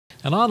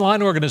An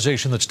online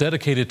organization that's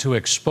dedicated to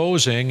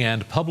exposing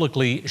and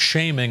publicly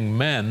shaming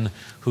men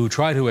who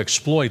try to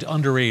exploit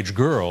underage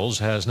girls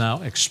has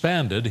now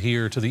expanded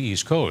here to the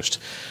East Coast.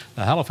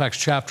 The Halifax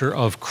chapter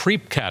of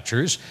Creep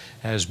Catchers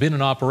has been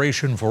in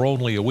operation for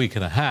only a week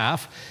and a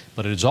half,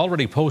 but it has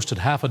already posted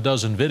half a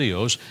dozen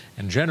videos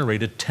and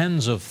generated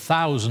tens of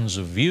thousands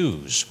of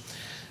views.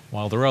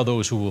 While there are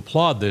those who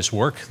applaud this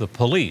work, the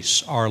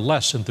police are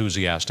less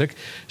enthusiastic,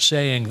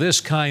 saying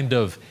this kind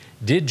of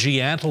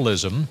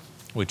digiantalism,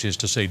 which is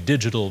to say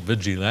digital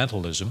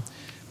vigilantism,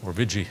 or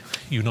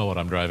you know what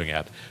I'm driving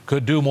at,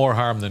 could do more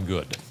harm than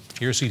good.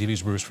 Here's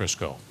CTV's Bruce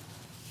Frisko.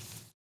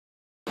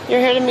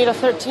 You're here to meet a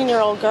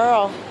 13-year-old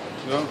girl.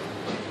 No.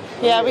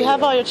 Yeah, we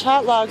have all your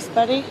chat logs,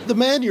 buddy. The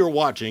man you're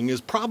watching is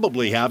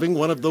probably having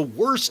one of the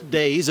worst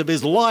days of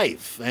his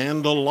life,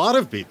 and a lot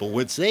of people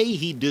would say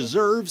he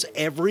deserves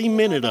every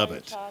minute of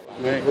it.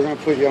 We're going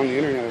to put you on the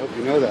internet. I hope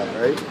you know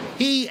that, right?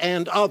 He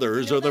and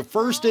others are the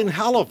first in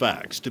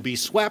Halifax to be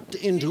swept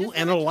into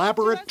an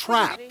elaborate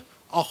trap,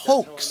 a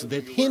hoax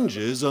that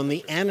hinges on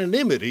the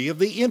anonymity of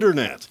the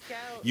internet.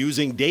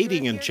 Using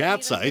dating and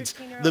chat sites,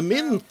 the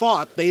men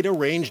thought they'd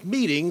arranged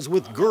meetings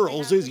with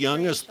girls as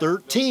young as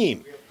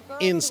 13.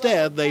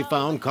 Instead, they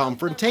found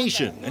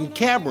confrontation and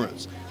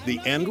cameras. The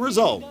end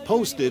result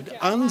posted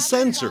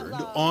uncensored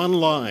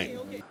online.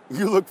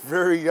 You look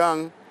very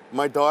young.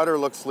 My daughter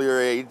looks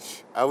your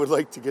age. I would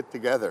like to get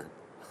together.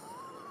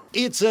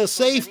 It's a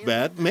safe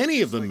bet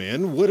many of the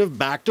men would have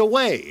backed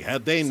away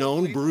had they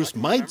known Bruce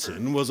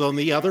Meitzen was on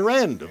the other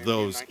end of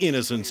those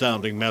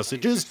innocent-sounding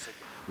messages.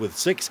 With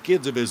 6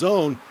 kids of his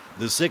own,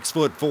 the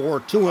 6'4",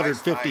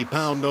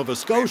 250-pound Nova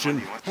Scotian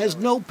has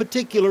no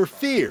particular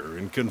fear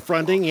in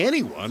confronting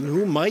anyone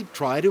who might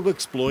try to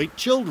exploit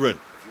children.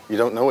 You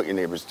don't know what your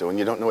neighbor's doing.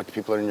 You don't know what the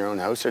people in your own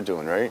house are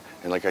doing, right?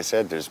 And like I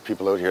said, there's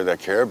people out here that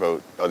care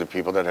about other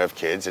people that have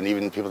kids and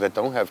even people that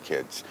don't have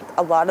kids.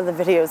 A lot of the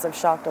videos have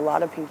shocked a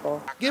lot of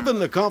people. Given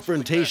the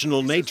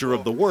confrontational nature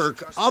of the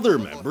work, other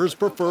members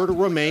prefer to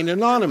remain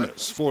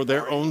anonymous for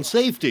their own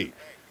safety.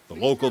 The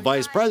local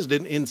vice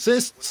president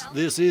insists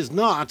this is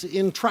not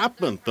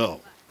entrapment,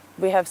 though.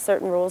 We have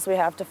certain rules we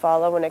have to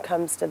follow when it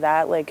comes to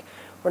that. Like,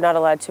 we're not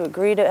allowed to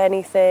agree to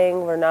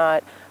anything. We're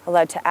not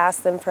allowed to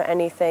ask them for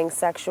anything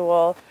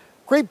sexual.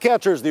 Creep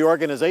Catchers, the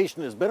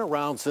organization, has been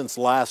around since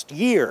last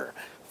year.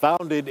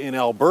 Founded in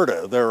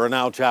Alberta, there are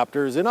now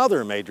chapters in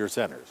other major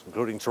centres,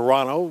 including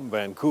Toronto,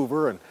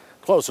 Vancouver, and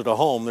closer to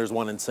home, there's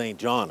one in St.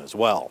 John as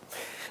well.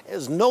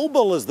 As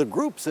noble as the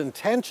group's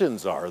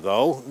intentions are,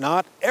 though,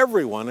 not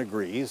everyone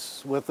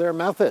agrees with their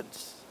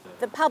methods.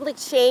 The public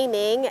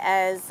shaming,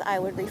 as I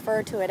would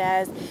refer to it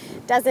as,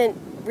 doesn't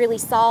really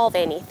solve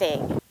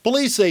anything.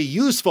 Police say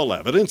useful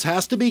evidence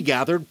has to be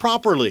gathered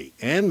properly,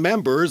 and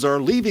members are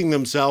leaving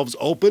themselves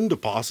open to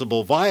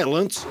possible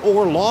violence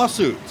or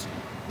lawsuits.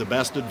 The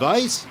best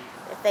advice?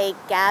 If they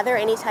gather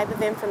any type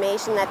of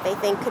information that they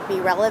think could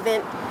be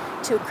relevant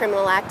to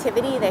criminal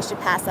activity, they should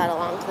pass that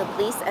along to the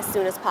police as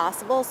soon as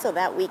possible so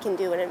that we can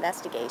do an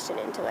investigation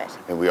into it.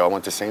 And we all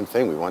want the same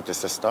thing. We want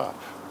this to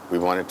stop. We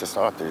want it to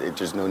stop.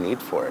 There's no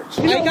need for it.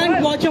 I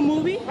can't watch a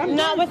movie?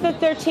 Not with a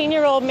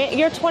 13-year-old man.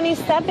 You're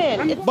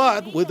 27.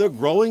 But with a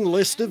growing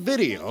list of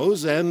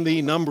videos and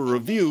the number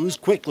of views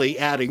quickly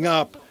adding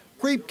up,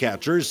 Creep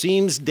Catcher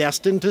seems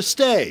destined to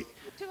stay,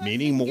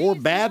 meaning more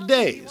bad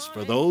days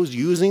for those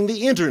using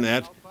the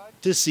internet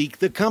to seek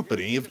the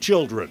company of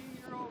children.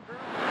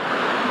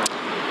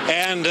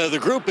 And the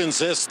group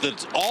insists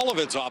that all of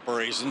its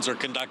operations are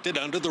conducted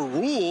under the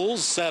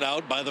rules set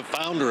out by the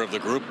founder of the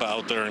group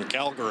out there in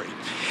Calgary.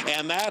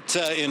 And that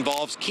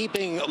involves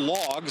keeping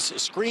logs,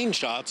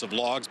 screenshots of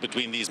logs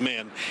between these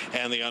men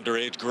and the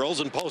underage girls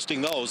and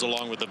posting those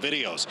along with the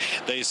videos.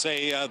 They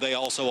say they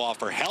also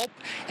offer help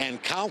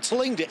and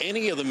counseling to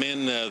any of the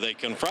men they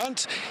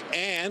confront.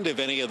 And if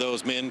any of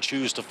those men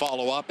choose to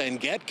follow up and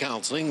get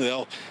counseling,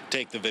 they'll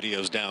take the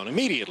videos down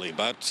immediately.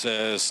 But,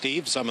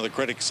 Steve, some of the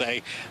critics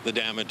say the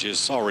damage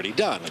is already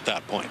done at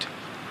that point.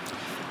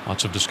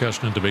 Lots of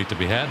discussion and debate to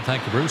be had.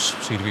 Thank you, Bruce.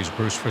 CTV's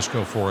Bruce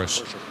Frisko for us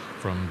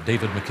from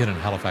David McKinnon,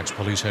 Halifax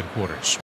Police Headquarters.